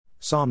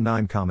Psalm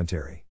 9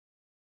 Commentary.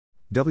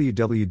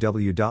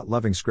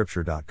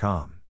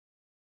 www.lovingscripture.com.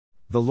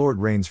 The Lord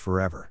reigns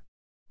forever.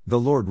 The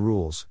Lord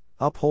rules,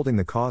 upholding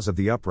the cause of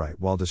the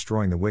upright while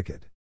destroying the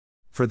wicked.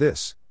 For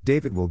this,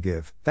 David will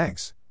give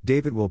thanks.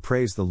 David will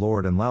praise the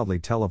Lord and loudly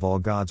tell of all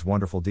God's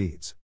wonderful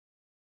deeds.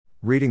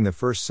 Reading the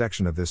first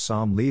section of this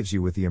psalm leaves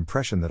you with the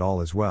impression that all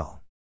is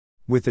well.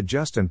 With the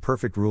just and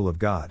perfect rule of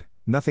God,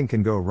 nothing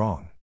can go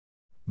wrong.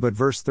 But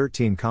verse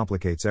 13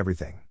 complicates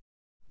everything.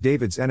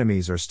 David's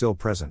enemies are still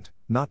present,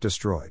 not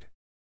destroyed.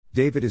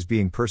 David is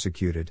being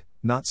persecuted,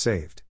 not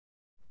saved.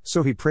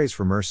 So he prays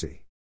for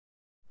mercy.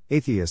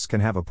 Atheists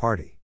can have a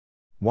party.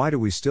 Why do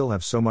we still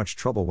have so much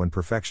trouble when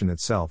perfection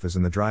itself is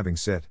in the driving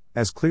seat,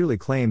 as clearly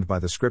claimed by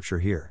the scripture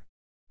here?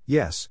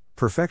 Yes,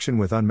 perfection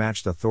with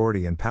unmatched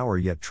authority and power,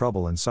 yet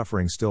trouble and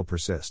suffering still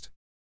persist.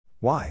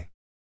 Why?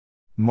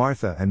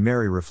 Martha and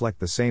Mary reflect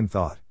the same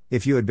thought: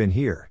 if you had been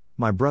here,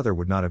 my brother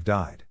would not have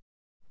died.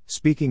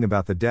 Speaking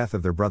about the death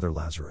of their brother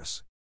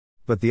Lazarus.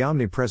 But the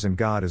omnipresent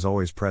God is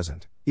always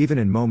present, even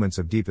in moments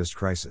of deepest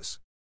crisis.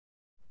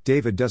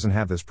 David doesn't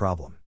have this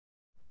problem.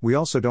 We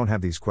also don't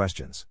have these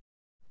questions.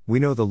 We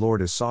know the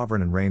Lord is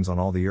sovereign and reigns on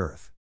all the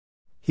earth.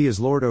 He is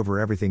Lord over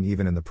everything,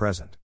 even in the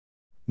present.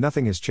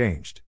 Nothing has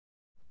changed.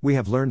 We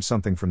have learned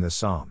something from this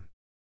psalm.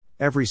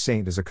 Every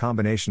saint is a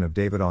combination of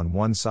David on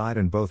one side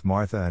and both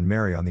Martha and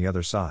Mary on the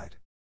other side.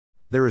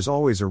 There is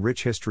always a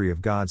rich history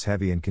of God's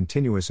heavy and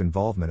continuous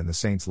involvement in the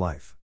saint's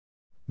life.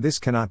 This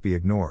cannot be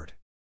ignored.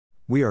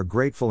 We are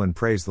grateful and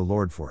praise the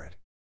Lord for it.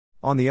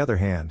 On the other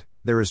hand,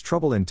 there is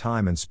trouble in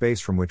time and space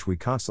from which we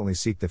constantly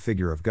seek the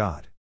figure of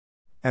God.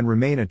 And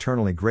remain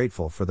eternally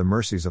grateful for the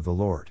mercies of the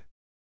Lord.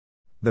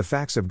 The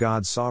facts of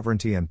God's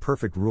sovereignty and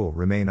perfect rule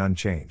remain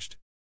unchanged.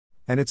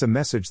 And it's a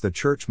message the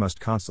church must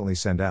constantly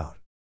send out.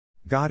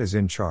 God is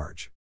in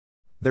charge.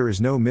 There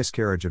is no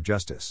miscarriage of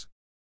justice.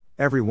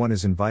 Everyone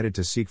is invited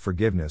to seek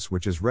forgiveness,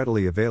 which is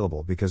readily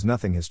available because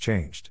nothing has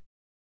changed.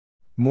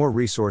 More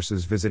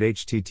resources, visit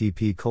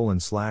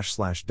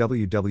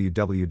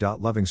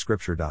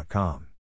http://www.lovingscripture.com.